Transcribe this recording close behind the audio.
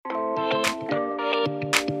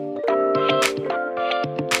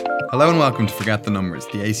Hello and welcome to Forget the Numbers,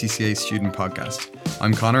 the ACCA student podcast.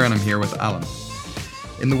 I'm Connor and I'm here with Alan.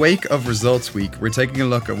 In the wake of Results Week, we're taking a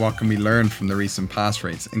look at what can be learned from the recent pass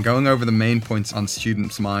rates and going over the main points on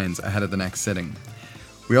students' minds ahead of the next sitting.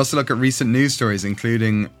 We also look at recent news stories,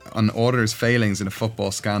 including on auditors' failings in a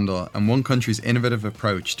football scandal and one country's innovative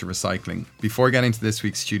approach to recycling, before getting to this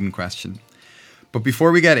week's student question. But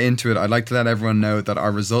before we get into it, I'd like to let everyone know that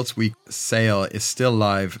our Results Week sale is still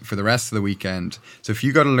live for the rest of the weekend. So if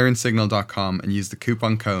you go to learnsignal.com and use the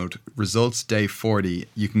coupon code RESULTSDAY40,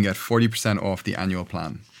 you can get 40% off the annual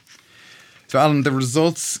plan. So Alan, the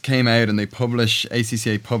results came out and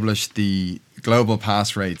ACCA published the global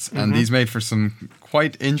pass rates, and these made for some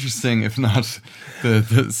quite interesting, if not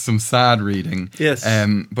some sad reading. Yes.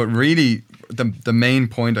 But really, the main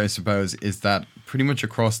point, I suppose, is that pretty much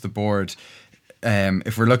across the board,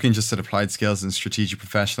 if we're looking just at applied skills and strategic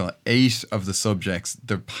professional, 8 of the subjects,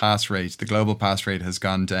 the global pass rate has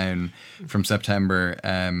gone down from September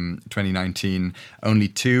 2019. Only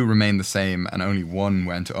 2 remain the same and only 1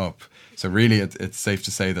 went up. So really, it's safe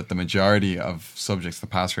to say that the majority of subjects, the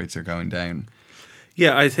pass rates are going down.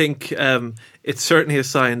 Yeah, I think it's certainly a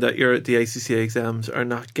sign that the ACCA exams are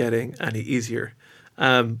not getting any easier.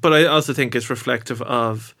 But I also think it's reflective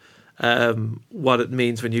of what it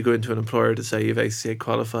means when you go into an employer to say you've ACCA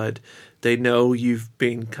qualified. They know you've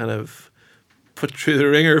been kind of put through the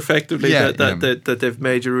ringer effectively, that they've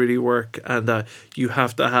made you really work, and that you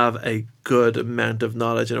have to have a good amount of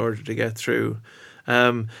knowledge in order to get through.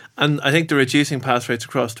 And I think the reducing pass rates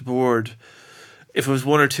across the board, if it was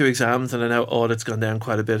 1 or 2 exams, and I know audit's gone down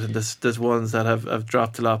quite a bit, and there's ones that have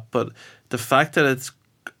dropped a lot, but the fact that it's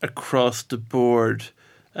across the board,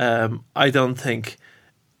 I don't think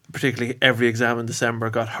particularly every exam in December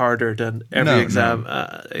got harder than every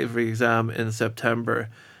exam in September,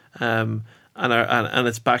 and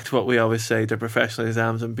it's back to what we always say: they're professional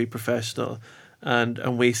exams and be professional.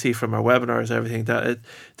 And we see from our webinars and everything that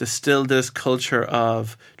there's still this culture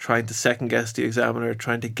of trying to second guess the examiner,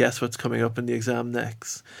 trying to guess what's coming up in the exam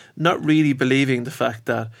next, not really believing the fact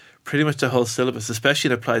that pretty much the whole syllabus, especially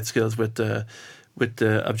in applied skills with the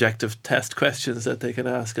objective test questions that they can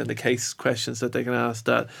ask and the case questions that they can ask,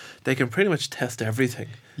 that they can pretty much test everything.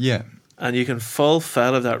 Yeah. And you can fall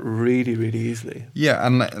foul of that really, really easily. Yeah,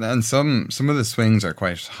 and some of the swings are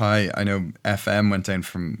quite high. I know FM went down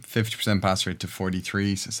from 50% pass rate to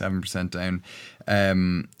 43, so 7%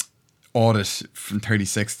 down. Audit from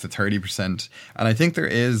 36 to 30%. And I think there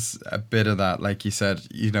is a bit of that, like you said,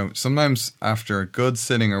 sometimes after a good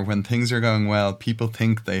sitting or when things are going well, people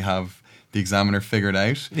think they have the examiner figured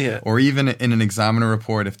out. Yeah. Or even in an examiner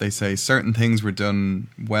report, if they say certain things were done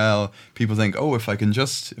well, people think, oh, if I can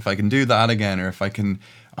do that again, or if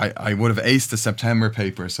I would have aced the September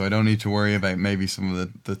paper, so I don't need to worry about maybe some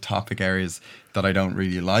of the topic areas that I don't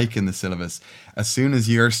really like in the syllabus. As soon as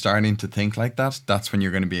you're starting to think like that, that's when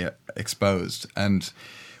you're going to be exposed. And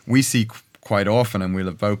we see quite often, and we'll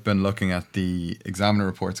have both been looking at the examiner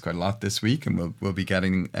reports quite a lot this week, and we'll be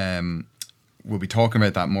getting we'll be talking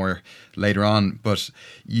about that more later on, but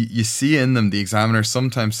you see in them, the examiner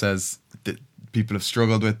sometimes says that people have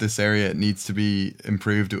struggled with this area, it needs to be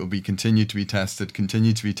improved, it will be continue to be tested.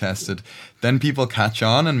 Then people catch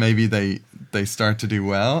on and maybe they start to do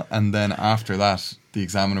well, and then after that the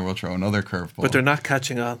examiner will throw another curveball. But they're not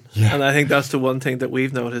catching on. Yeah. And I think that's the one thing that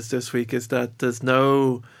we've noticed this week, is that there's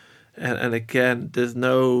no, and again, there's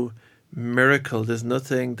no miracle, there's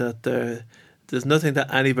nothing that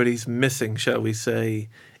anybody's missing, shall we say.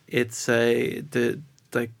 They're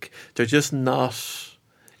just not.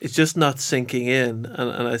 It's just not sinking in,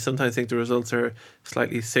 and I sometimes think the results are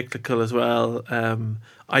slightly cyclical as well.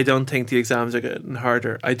 I don't think the exams are getting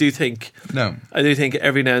harder. I do think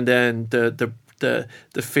every now and then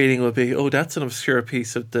the feeling will be, oh, that's an obscure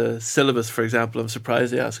piece of the syllabus, for example. I'm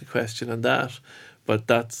surprised they ask a question on that, but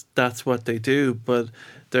that's what they do. But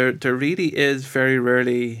there really is very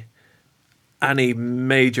rarely any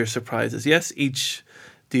major surprises. Yes,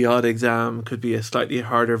 the odd exam could be a slightly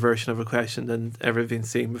harder version of a question than ever been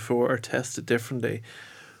seen before or tested differently.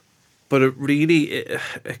 But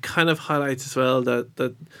it kind of highlights as well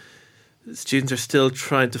that students are still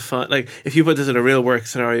trying to find, like, if you put this in a real work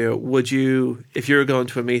scenario, would you, if you're going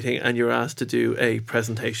to a meeting and you're asked to do a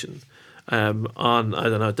presentation on, I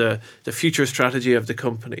don't know, the future strategy of the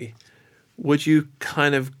company, would you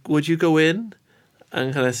go in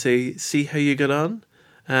and kind of see how you get on?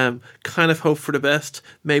 Kind of hope for the best,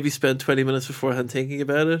 maybe spend 20 minutes beforehand thinking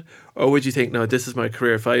about it? Or would you think, no, this is my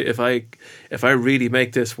career, if I really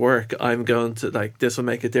make this work, I'm going to, like, this will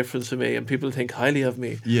make a difference to me and people think highly of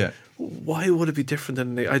me? Yeah. Why would it be different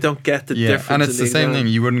than I don't get the difference. And it's the same thing.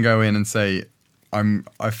 You wouldn't go in and say,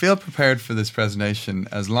 I feel prepared for this presentation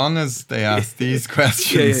as long as they ask these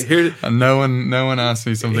questions. Here, and no one asks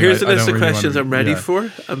me something. Here's a list of really questions I'm ready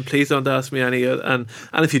for, and please don't ask me any. And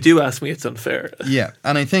if you do ask me, it's unfair. Yeah,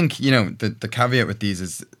 and I think the caveat with these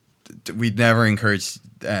is we'd never encourage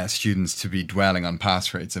students to be dwelling on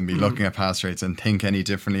pass rates and be looking at pass rates and think any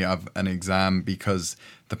differently of an exam because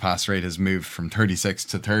the pass rate has moved from 36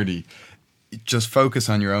 to 30. Just focus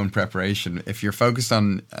on your own preparation. If you're focused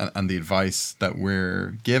on the advice that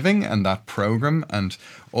we're giving and that program and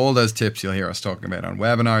all those tips you'll hear us talking about on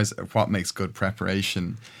webinars, what makes good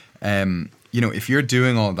preparation, if you're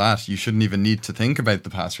doing all that, you shouldn't even need to think about the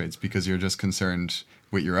pass rates because you're just concerned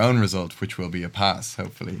with your own result, which will be a pass,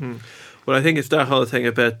 hopefully. Well, I think it's that whole thing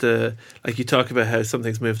about like you talk about how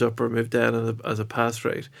something's moved up or moved down as a pass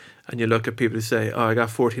rate, and you look at people who say, "Oh, I got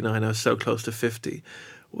 49, I was so close to 50."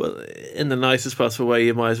 Well, in the nicest possible way,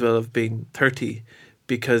 you might as well have been 30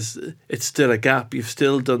 because it's still a gap. You've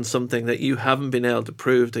still done something that you haven't been able to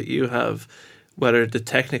prove that you have, whether the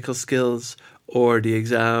technical skills or the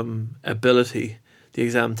exam ability, the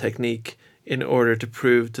exam technique, in order to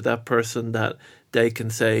prove to that person that they can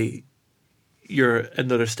say you're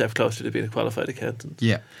another step closer to being a qualified accountant.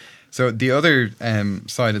 Yeah. So the other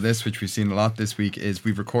side of this, which we've seen a lot this week, is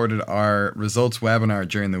we've recorded our results webinar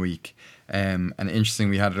during the week. And interesting,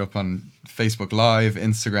 we had it up on Facebook Live,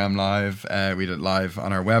 Instagram Live. We did it live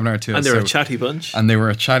on our webinar too. And they were a chatty bunch. And they were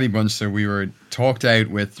a chatty bunch. So we were talked out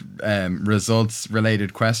with results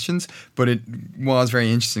related questions. But it was very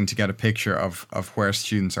interesting to get a picture of where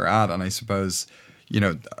students are at. And I suppose,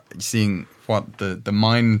 seeing what the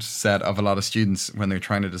mindset of a lot of students when they're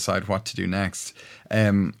trying to decide what to do next.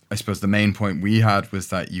 I suppose the main point we had was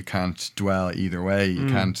that you can't dwell either way. You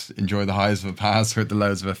can't enjoy the highs of a pass or the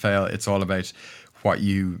lows of a fail. It's all about what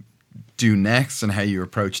you do next and how you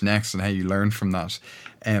approach next and how you learn from that.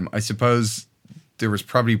 I suppose there was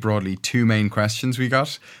probably broadly two main questions we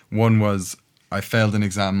got. One was, I failed an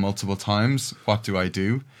exam multiple times. What do I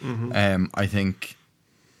do? I think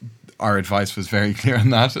our advice was very clear on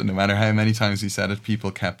that, and no matter how many times we said it, people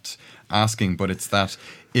kept asking. But it's that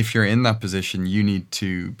if you're in that position, you need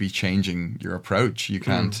to be changing your approach. You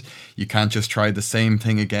can't just try the same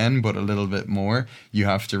thing again, but a little bit more. You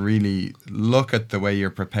have to really look at the way you're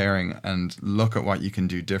preparing and look at what you can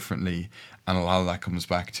do differently, and a lot of that comes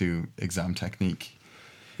back to exam technique.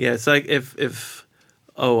 Yeah, it's like if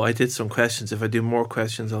I did some questions, if I do more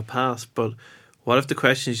questions, I'll pass. But what if the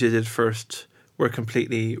questions you did first were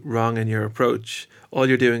completely wrong in your approach? All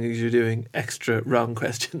you're doing is you're doing extra wrong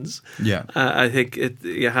questions. Yeah, I think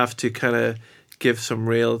you have to kind of give some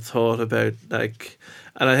real thought about and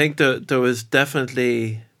I think there was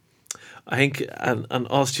definitely, and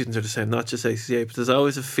all students are the same, not just ACCA, but there's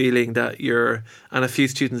always a feeling that and a few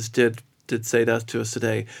students did say that to us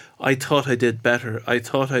today. I thought I did better. I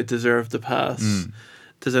thought I deserved the pass.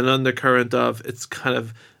 There's an undercurrent of it's kind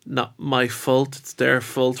of not my fault, it's their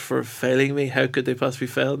fault for failing me. How could they possibly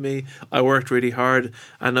fail me? I worked really hard,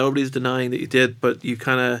 and nobody's denying that you did, but you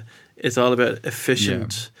kind of, it's all about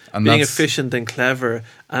efficient. Yeah. And being efficient and clever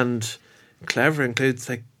includes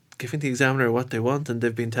like giving the examiner what they want, and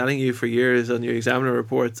they've been telling you for years on your examiner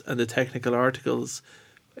reports and the technical articles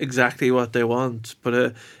exactly what they want.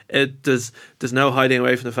 But there's no hiding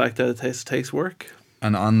away from the fact that it takes work.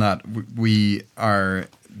 And on that,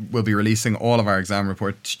 we'll be releasing all of our exam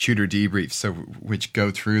report tutor debriefs, which go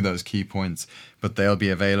through those key points, but they'll be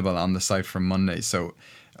available on the site from Monday. So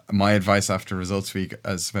my advice after results week,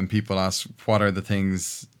 as when people ask what are the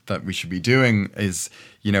things that we should be doing, is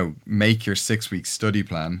make your 6-week study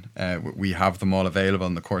plan. We have them all available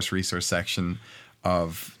in the course resource section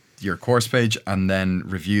of your course page, and then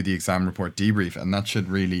review the exam report debrief, and that should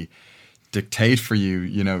really dictate for you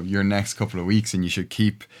your next couple of weeks, and you should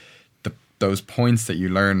keep those points that you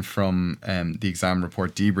learn from the exam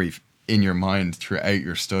report debrief in your mind throughout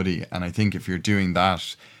your study. And I think if you're doing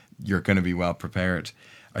that, you're going to be well prepared.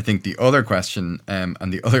 I think the other question and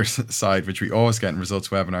the other side, which we always get in results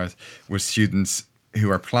webinars, was students who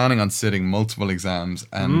are planning on sitting multiple exams.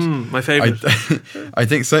 And my favorite. I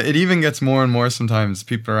think so. It even gets more and more sometimes.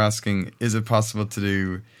 People are asking, is it possible to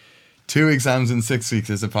do 2 exams in 6 weeks?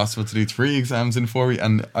 Is it possible to do 3 exams in 4 weeks?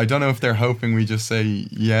 And I don't know if they're hoping we just say,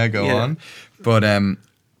 go on. But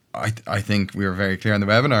I think we were very clear on the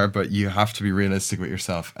webinar, but you have to be realistic with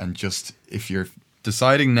yourself. And just, if you're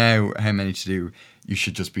deciding now how many to do, you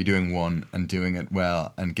should just be doing one and doing it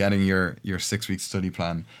well and getting your 6-week study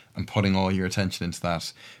plan and putting all your attention into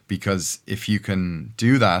that. Because if you can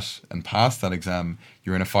do that and pass that exam,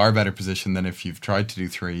 you're in a far better position than if you've tried to do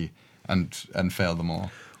 3 and failed them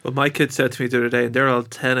all. Well, my kids said to me the other day, and they're all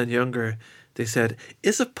 10 and younger, they said,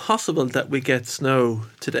 "Is it possible that we get snow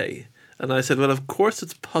today?" And I said, "Well, of course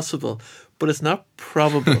it's possible, but it's not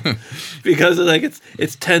probable because like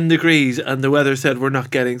it's 10 degrees and the weather said we're not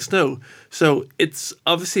getting snow. So it's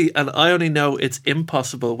obviously, and I only know it's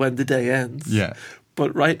impossible when the day ends. Yeah.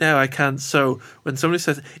 But right now I can't. So when somebody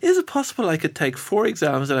says, is it possible I could take 4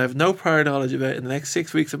 exams that I have no prior knowledge about in the next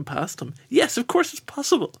 6 weeks and pass them? Yes, of course it's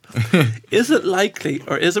possible. Is it likely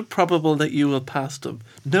or is it probable that you will pass them?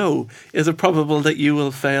 No. Is it probable that you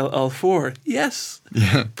will fail all 4? Yes.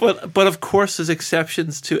 Yeah. But of course there's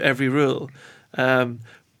exceptions to every rule.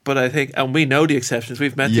 But I think, and we know the exceptions.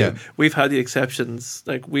 We've met them. We've had the exceptions.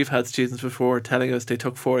 Like we've had students before telling us they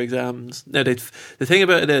took 4 exams. Now, the thing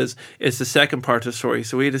about it is, it's the second part of the story.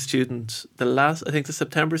 So we had a student, I think the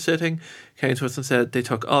September sitting, came to us and said they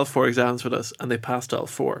took all 4 exams with us and they passed all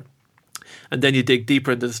 4. And then you dig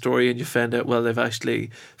deeper into the story and you find out, well, they've actually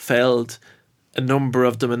failed a number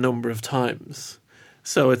of them a number of times.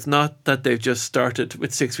 So it's not that they've just started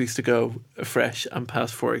with 6 weeks to go afresh and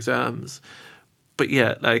passed 4 exams. But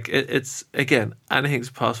yeah, like it's again,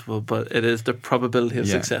 anything's possible, but it is the probability of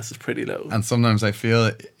success is pretty low. And sometimes I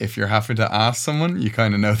feel if you're having to ask someone, you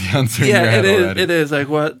kind of know the answer in your head already. It is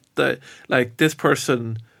like this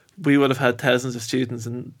person. We would have had thousands of students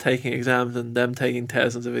and taking exams, and them taking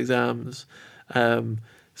thousands of exams.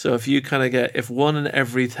 So if you kind of if 1 in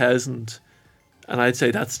every 1,000, and I'd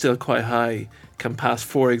say that's still quite high, can pass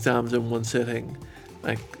 4 exams in one sitting,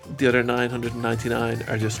 like the other 999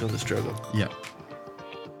 are just going to struggle. Yeah.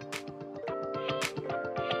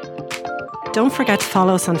 Don't forget to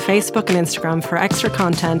follow us on Facebook and Instagram for extra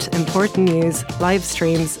content, important news, live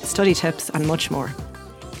streams, study tips and much more.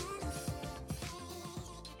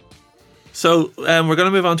 So we're going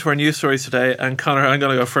to move on to our news stories today. And Conor, I'm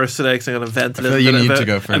going to go first today because I'm going to vent a little bit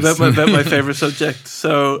about my favourite subject.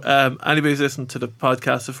 So anybody who's listened to the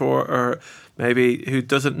podcast before or maybe who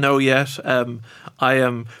doesn't know yet, I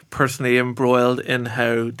am personally embroiled in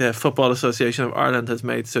how the Football Association of Ireland has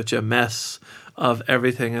made such a mess of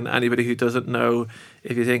everything. And anybody who doesn't know,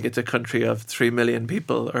 if you think it's a country of 3 million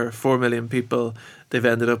people or 4 million people, they've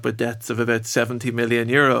ended up with debts of about 70 million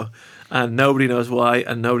euro. And nobody knows why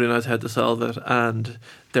and nobody knows how to solve it. And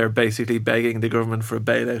they're basically begging the government for a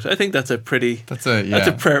bailout. I think that's a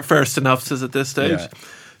fair synopsis at this stage. Yeah.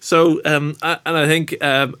 So, and I think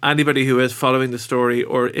anybody who is following the story,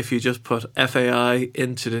 or if you just put FAI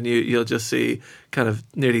into the news, you'll just see kind of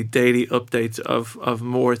nearly daily updates of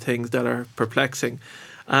more things that are perplexing.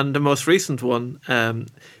 And the most recent one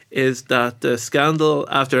is that the scandal,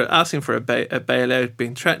 after asking for a bailout,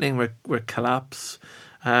 being threatening with collapse,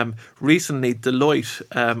 recently Deloitte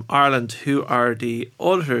Ireland, who are the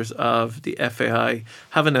auditors of the FAI,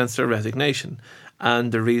 have announced their resignation.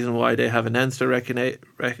 And the reason why they have announced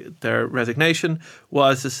their resignation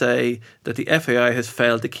was to say that the FAI has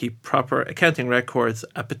failed to keep proper accounting records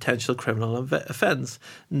a potential criminal offence.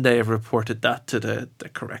 They have reported that to the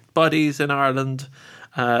correct bodies in Ireland,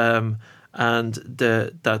 and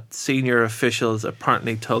that senior officials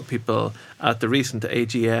apparently told people at the recent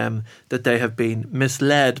AGM that they have been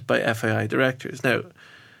misled by FAI directors. Now,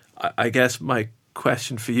 I guess my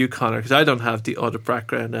question for you, Conor, because I don't have the audit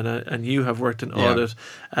background and you have worked in audit.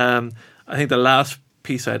 I think the last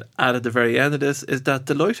piece I'd add at the very end of this is that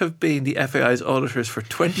Deloitte have been the FAI's auditors for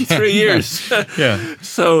 23 years. Yeah.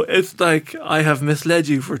 So it's like, I have misled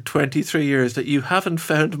you for 23 years, that you haven't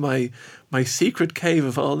found my secret cave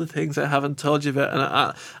of all the things I haven't told you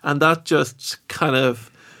about. And that just kind of,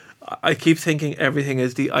 I keep thinking everything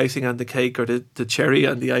is the icing on the cake, or the cherry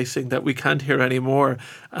on the icing that we can't hear anymore.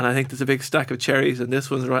 And I think there's a big stack of cherries and this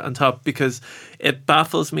one's right on top, because it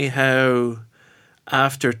baffles me how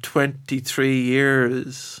after 23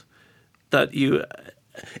 years that you,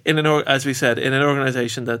 as we said, in an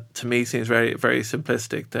organisation that to me seems very, very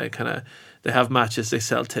simplistic, they have matches, they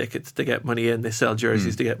sell tickets, they get money in, they sell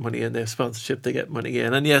jerseys, they get money in, they have sponsorship, they get money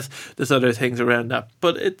in. And yes, there's other things around that,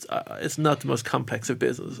 but it's not the most complex of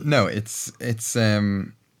business. No, it's as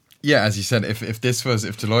you said, if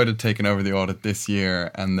Deloitte had taken over the audit this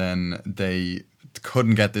year and then they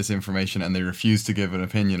couldn't get this information and they refused to give an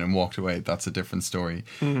opinion and walked away, that's a different story.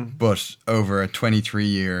 But over a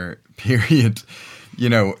 23-year period,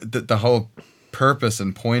 the whole purpose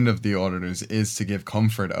and point of the auditors is to give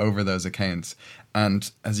comfort over those accounts. And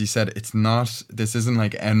as you said, this isn't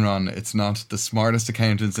like Enron. It's not the smartest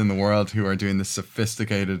accountants in the world who are doing this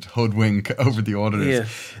sophisticated hoodwink over the auditors. Yeah.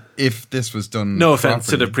 If this was done no offense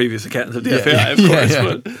to the previous accountants of the FAI, of course.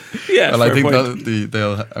 But well, I think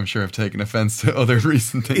they'll I'm sure have taken offense to other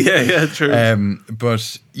recent things. Yeah, true.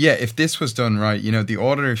 But yeah, if this was done right, the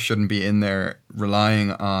auditors shouldn't be in there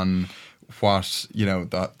relying on what,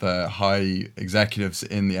 the high executives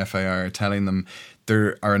in the FAI are telling them.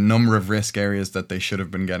 There are a number of risk areas that they should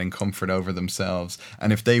have been getting comfort over themselves.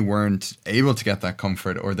 And if they weren't able to get that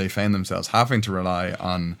comfort, or they found themselves having to rely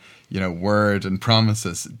on, word and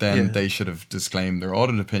promises, then they should have disclaimed their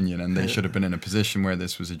audit opinion, and they should have been in a position where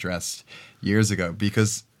this was addressed years ago.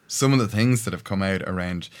 Because some of the things that have come out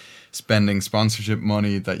around spending sponsorship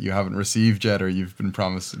money that you haven't received yet, or you've been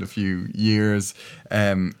promised in a few years,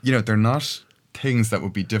 they're not things that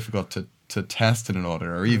would be difficult to test in an audit,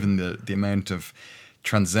 or even the amount of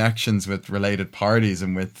transactions with related parties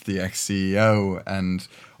and with the ex-CEO, and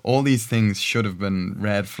all these things should have been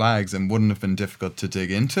red flags and wouldn't have been difficult to dig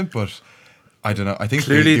into. But I don't know. I think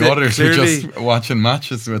the auditors were just watching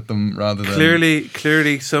matches with them rather than...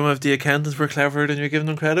 Clearly some of the accountants were cleverer than you're giving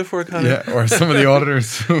them credit for, Conor. Yeah, or some of the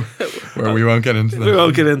auditors, where we won't get into that. We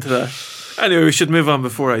won't get into that. Anyway, we should move on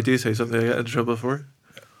before I do say something I get into trouble for.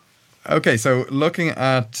 Okay, so looking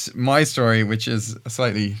at my story, which is a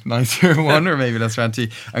slightly nicer one, or maybe less fancy,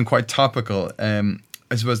 and quite topical,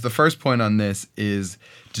 I suppose the first point on this is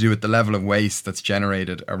to do with the level of waste that's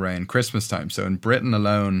generated around Christmas time. So in Britain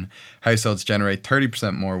alone, households generate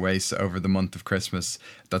 30% more waste over the month of Christmas.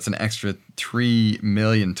 That's an extra 3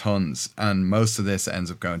 million tonnes, and most of this ends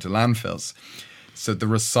up going to landfills. So the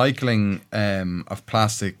recycling of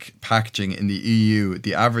plastic packaging in the EU,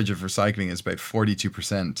 the average of recycling is about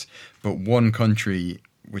 42%. But one country,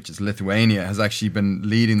 which is Lithuania, has actually been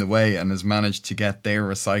leading the way and has managed to get their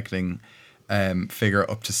recycling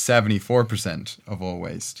figure up to 74% of all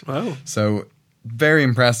waste. Wow. So very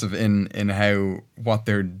impressive in what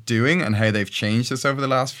they're doing and how they've changed this over the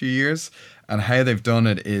last few years. And how they've done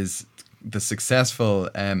it is the successful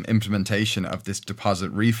implementation of this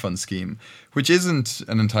deposit refund scheme, which isn't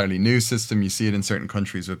an entirely new system. You see it in certain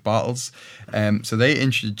countries with bottles. So they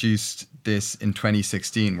introduced this in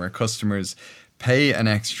 2016, where customers pay an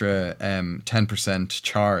extra 10%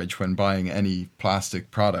 charge when buying any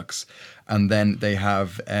plastic products. And then they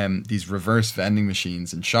have these reverse vending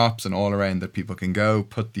machines in shops and all around that people can go,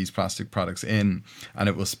 put these plastic products in, and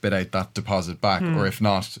it will spit out that deposit back. Or if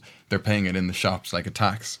not, they're paying it in the shops like a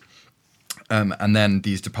tax. And then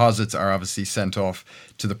these deposits are obviously sent off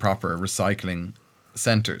to the proper recycling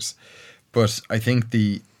centres. But I think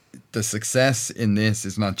the success in this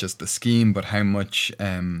is not just the scheme, but how much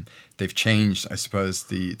they've changed, I suppose,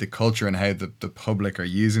 the culture and how the public are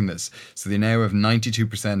using this. So they now have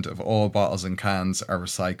 92% of all bottles and cans are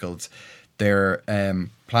recycled. Their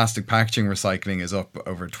plastic packaging recycling is up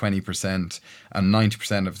over 20%, and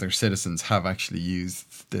 90% of their citizens have actually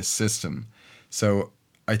used this system. So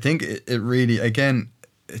I think it really, again,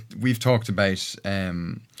 we've talked about,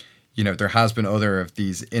 there has been other of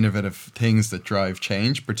these innovative things that drive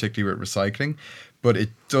change, particularly with recycling, but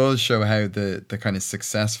it does show how the kind of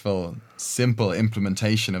successful, simple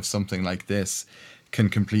implementation of something like this can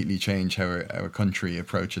completely change how a country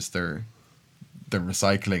approaches their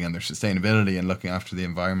recycling and their sustainability and looking after the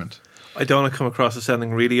environment. I don't want to come across as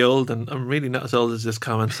sounding really old, and I'm really not as old as this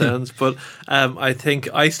comment sounds, but I think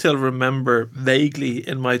I still remember vaguely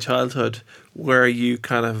in my childhood where you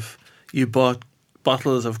bought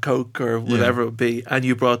bottles of Coke or whatever it would be, and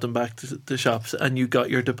you brought them back to the shops and you got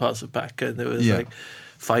your deposit back, and it was like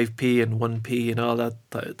 5p and 1p and all that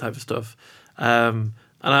type of stuff. And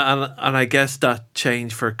I guess that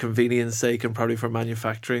changed for convenience sake and probably for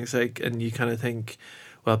manufacturing sake, and you kind of think,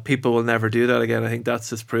 well, people will never do that again. I think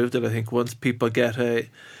that's just proved it. I think once people get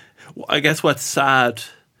I guess what's sad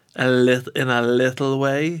in a little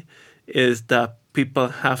way is that people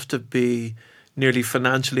have to be nearly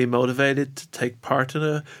financially motivated to take part in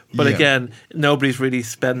it. But again, nobody's really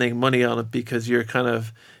spending money on it because you're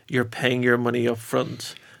paying your money up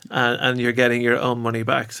front. And you're getting your own money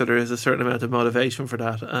back, so there is a certain amount of motivation for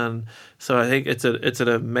that, and so I think it's an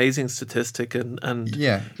amazing statistic, and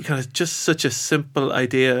you kind of just such a simple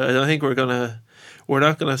idea. I don't think we're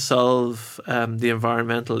not gonna solve the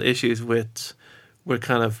environmental issues with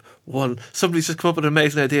kind of somebody's just come up with an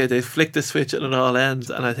amazing idea, they flick the switch and it all ends,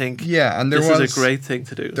 and I think and this is a great thing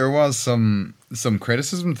to do. There was some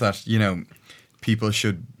criticism that people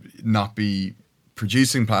should not be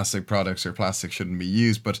producing plastic products, or plastic shouldn't be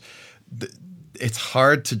used, but it's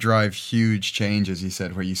hard to drive huge change, as you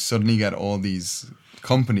said, where you suddenly get all these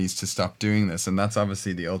companies to stop doing this, and that's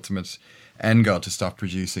obviously the ultimate end goal, to stop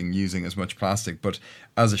using as much plastic. But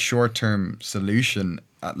as a short-term solution,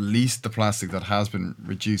 at least the plastic that has been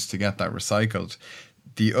reduced to get that recycled.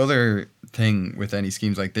 The other thing with any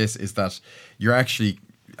schemes like this is that you're actually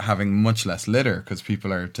having much less litter because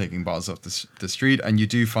people are taking bottles off the street. And you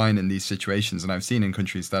do find in these situations, and I've seen in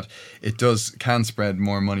countries, that it can spread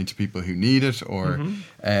more money to people who need it, or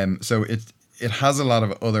so it has a lot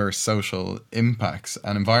of other social impacts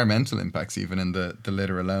and environmental impacts even in the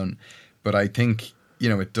litter alone. But I think,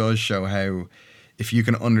 it does show how, if you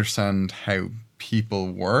can understand how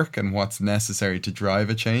people work and what's necessary to drive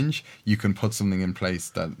a change, you can put something in place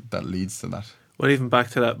that leads to that. Well, even back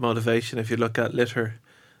to that motivation, if you look at litter,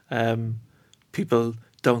 people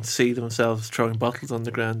don't see themselves throwing bottles on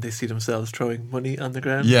the ground, they see themselves throwing money on the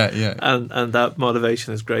ground. Yeah. And that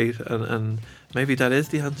motivation is great, and maybe that is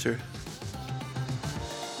the answer.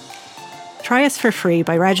 Try us for free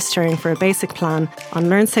by registering for a basic plan on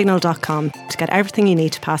learnsignal.com to get everything you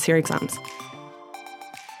need to pass your exams.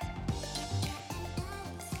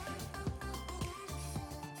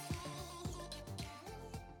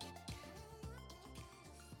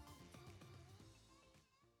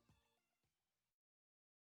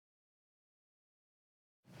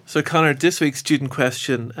 So Conor, this week's student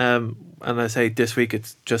question, and I say this week,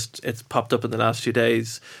 it's popped up in the last few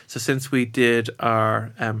days. So since we did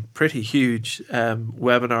our pretty huge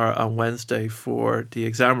webinar on Wednesday for the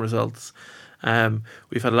exam results,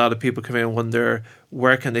 we've had a lot of people come in and wonder,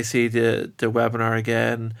 where can they see the webinar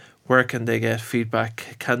again? Where can they get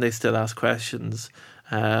feedback? Can they still ask questions?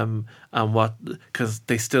 And what, because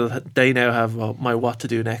they now have my what to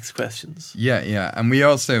do next questions. Yeah. And we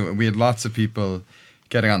had lots of people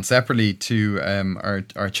getting on separately to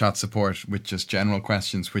our chat support with just general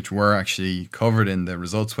questions, which were actually covered in the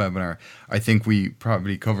results webinar. I think we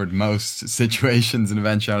probably covered most situations and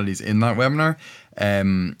eventualities in that webinar.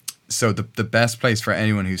 So the best place for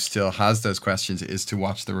anyone who still has those questions is to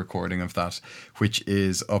watch the recording of that, which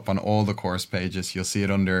is up on all the course pages. You'll see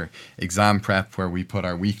it under exam prep, where we put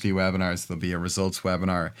our weekly webinars. There'll be a results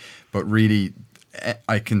webinar. But really,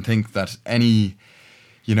 I can think that any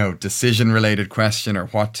decision related question, or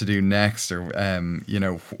what to do next, or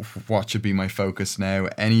what should be my focus now,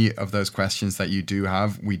 any of those questions that you do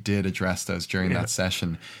have, we did address those during that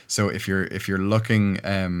session. So if you're looking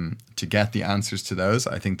to get the answers to those,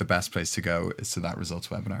 I think the best place to go is to that results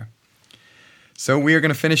webinar. So we are going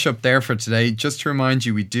to finish up there for today. Just to remind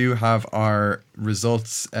you, we do have our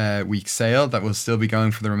results week sale that will still be going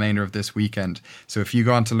for the remainder of this weekend. So if you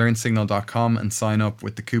go on to learnsignal.com and sign up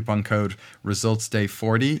with the coupon code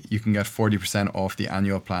RESULTSDAY40, you can get 40% off the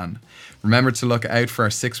annual plan. Remember to look out for our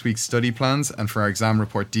 6-week study plans and for our exam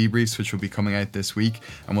report debriefs, which will be coming out this week.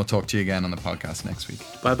 And we'll talk to you again on the podcast next week.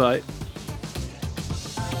 Bye-bye.